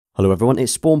Hello everyone,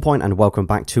 it's SpawnPoint and welcome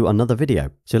back to another video.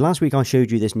 So last week I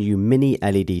showed you this new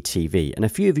Mini-LED TV and a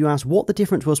few of you asked what the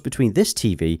difference was between this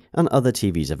TV and other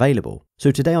TVs available.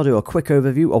 So today I'll do a quick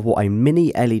overview of what a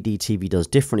Mini-LED TV does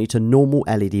differently to normal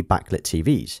LED backlit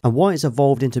TVs and why it's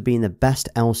evolved into being the best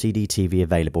LCD TV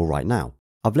available right now.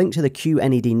 I've linked to the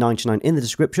QNED 99 in the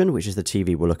description, which is the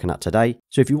TV we're looking at today.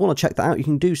 So if you want to check that out, you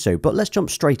can do so, but let's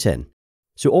jump straight in.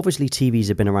 So obviously TVs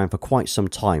have been around for quite some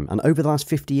time, and over the last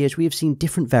 50 years we have seen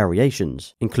different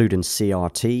variations, including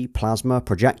CRT, plasma,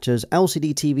 projectors,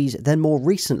 LCD TVs, then more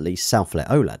recently self-lit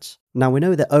OLEDs. Now we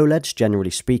know that OLEDs,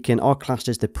 generally speaking, are classed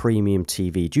as the premium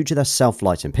TV due to their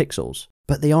self-lighting pixels,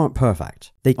 but they aren't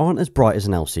perfect. They aren't as bright as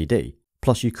an LCD.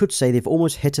 Plus you could say they've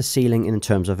almost hit a ceiling in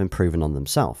terms of improving on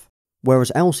themselves.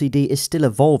 Whereas LCD is still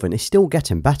evolving, is still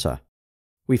getting better.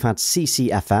 We've had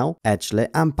CCFL,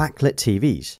 edge-lit and backlit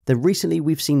TVs. Then recently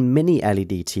we've seen Mini-LED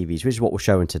TVs, which is what we're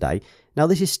showing today. Now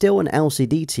this is still an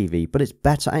LCD TV, but it's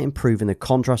better at improving the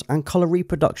contrast and colour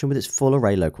reproduction with its full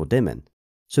array local dimming.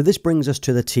 So this brings us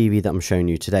to the TV that I'm showing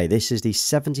you today. This is the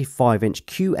 75-inch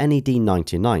QNED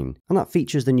 99, and that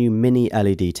features the new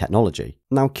Mini-LED technology.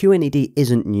 Now QNED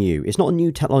isn't new. It's not a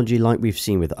new technology like we've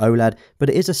seen with OLED, but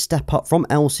it is a step up from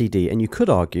LCD, and you could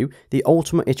argue the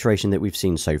ultimate iteration that we've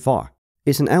seen so far.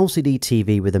 It's an LCD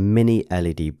TV with a mini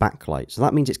LED backlight, so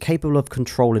that means it's capable of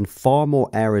controlling far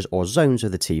more areas or zones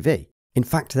of the TV. In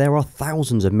fact, there are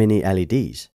thousands of mini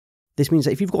LEDs. This means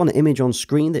that if you've got an image on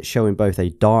screen that's showing both a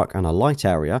dark and a light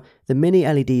area, the mini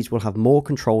LEDs will have more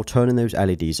control turning those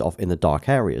LEDs off in the dark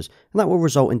areas, and that will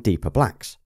result in deeper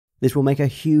blacks. This will make a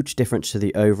huge difference to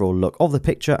the overall look of the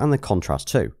picture and the contrast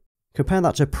too. Compare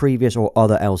that to previous or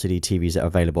other LCD TVs that are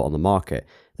available on the market.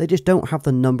 They just don't have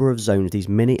the number of zones these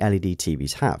mini LED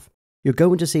TVs have. You're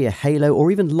going to see a halo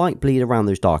or even light bleed around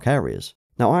those dark areas.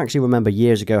 Now I actually remember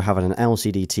years ago having an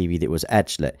LCD TV that was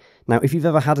edge-lit. Now if you've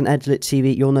ever had an edge-lit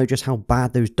TV, you'll know just how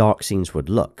bad those dark scenes would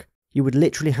look. You would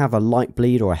literally have a light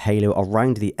bleed or a halo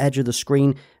around the edge of the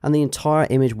screen, and the entire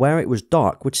image where it was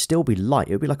dark would still be light.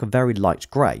 It would be like a very light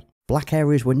grey. Black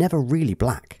areas were never really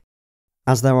black.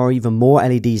 As there are even more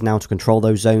LEDs now to control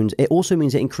those zones, it also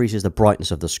means it increases the brightness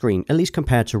of the screen, at least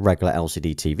compared to regular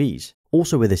LCD TVs.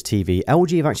 Also with this TV,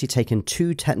 LG have actually taken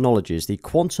two technologies, the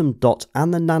quantum dot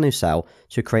and the nanocell,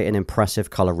 to create an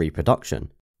impressive colour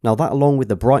reproduction. Now that along with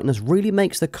the brightness really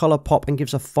makes the colour pop and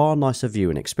gives a far nicer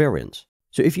viewing experience.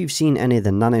 So if you've seen any of the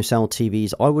nanocell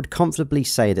TVs, I would comfortably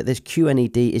say that this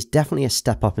QNED is definitely a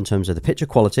step up in terms of the picture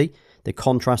quality, the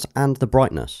contrast and the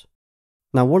brightness.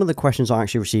 Now one of the questions I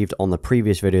actually received on the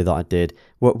previous video that I did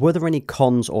were there any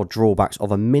cons or drawbacks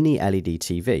of a mini LED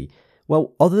TV?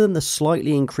 Well, other than the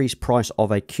slightly increased price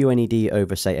of a QNED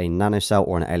over say a nanocell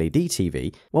or an LED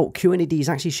TV, well QNEDs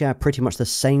actually share pretty much the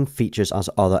same features as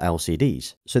other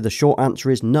LCDs. So the short answer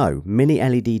is no, mini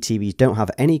LED TVs don't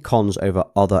have any cons over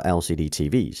other LCD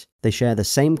TVs. They share the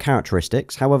same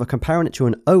characteristics, however comparing it to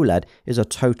an OLED is a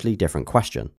totally different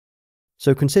question.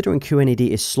 So considering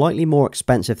QNED is slightly more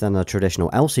expensive than a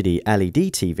traditional LCD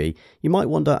LED TV, you might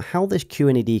wonder how this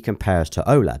QNED compares to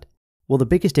OLED. Well, the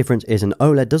biggest difference is an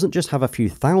OLED doesn't just have a few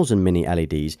thousand mini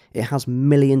LEDs, it has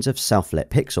millions of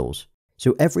self-lit pixels.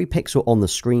 So every pixel on the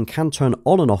screen can turn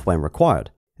on and off when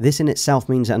required. This in itself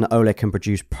means that an OLED can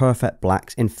produce perfect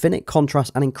blacks, infinite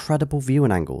contrast and incredible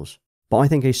viewing angles. But I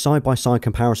think a side-by-side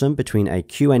comparison between a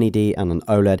QNED and an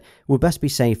OLED will best be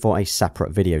saved for a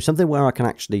separate video, something where I can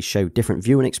actually show different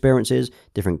viewing experiences,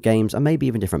 different games, and maybe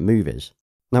even different movies.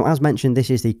 Now as mentioned, this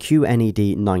is the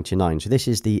QNED 99, so this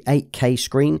is the 8K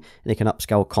screen, and it can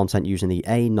upscale content using the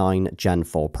A9 Gen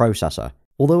 4 processor.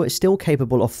 Although it's still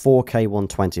capable of 4K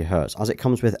 120Hz, as it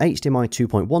comes with HDMI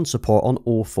 2.1 support on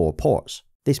all 4 ports.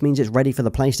 This means it's ready for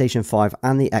the PlayStation 5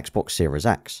 and the Xbox Series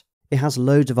X. It has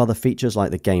loads of other features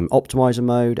like the game optimizer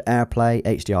mode, AirPlay,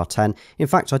 HDR10. In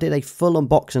fact, I did a full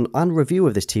unboxing and review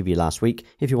of this TV last week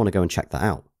if you want to go and check that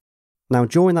out. Now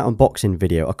during that unboxing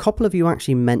video, a couple of you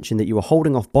actually mentioned that you were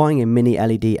holding off buying a mini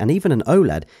LED and even an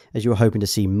OLED as you were hoping to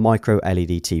see micro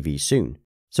LED TVs soon.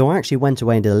 So I actually went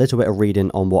away and did a little bit of reading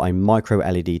on what a micro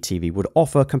LED TV would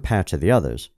offer compared to the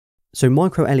others. So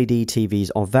micro LED TVs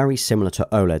are very similar to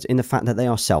OLEDs in the fact that they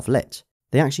are self-lit.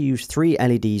 They actually use 3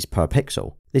 LEDs per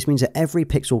pixel. This means that every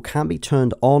pixel can be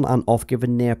turned on and off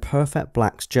given near perfect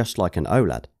blacks just like an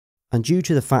OLED. And due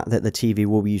to the fact that the TV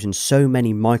will be using so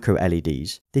many micro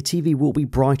LEDs, the TV will be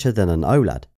brighter than an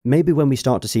OLED. Maybe when we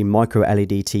start to see micro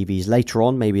LED TVs later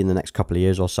on, maybe in the next couple of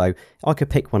years or so, I could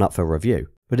pick one up for review.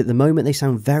 But at the moment they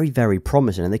sound very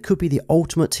promising and they could be the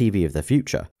ultimate TV of the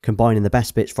future, combining the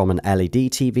best bits from an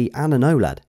LED TV and an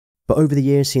OLED. But over the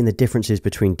years, seeing the differences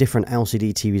between different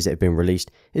LCD TVs that have been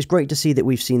released, it's great to see that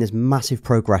we've seen this massive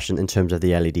progression in terms of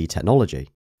the LED technology.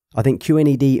 I think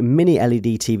QNED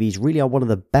Mini-LED TVs really are one of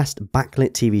the best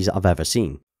backlit TVs that I've ever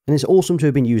seen, and it's awesome to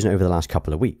have been using it over the last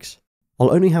couple of weeks.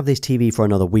 I'll only have this TV for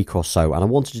another week or so, and I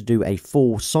wanted to do a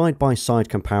full side-by-side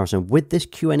comparison with this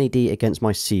QNED against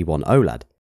my C1 OLED.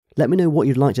 Let me know what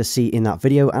you'd like to see in that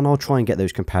video, and I'll try and get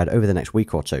those compared over the next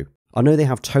week or two. I know they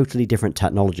have totally different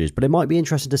technologies, but it might be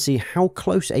interesting to see how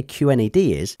close a QNED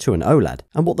is to an OLED,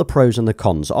 and what the pros and the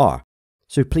cons are.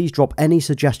 So please drop any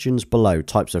suggestions below,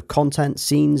 types of content,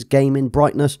 scenes, gaming,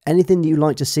 brightness, anything that you'd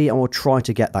like to see, and we'll try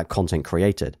to get that content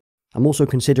created. I'm also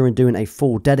considering doing a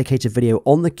full dedicated video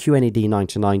on the QNED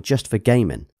 99 just for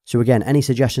gaming. So again, any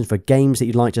suggestions for games that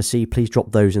you'd like to see, please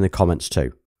drop those in the comments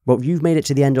too. Well, you've made it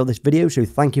to the end of this video, so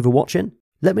thank you for watching.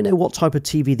 Let me know what type of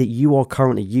TV that you are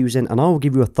currently using, and I will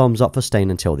give you a thumbs up for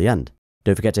staying until the end.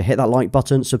 Don't forget to hit that like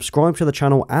button, subscribe to the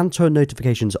channel, and turn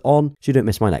notifications on so you don't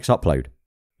miss my next upload.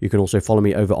 You can also follow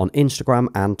me over on Instagram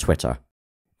and Twitter.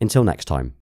 Until next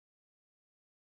time.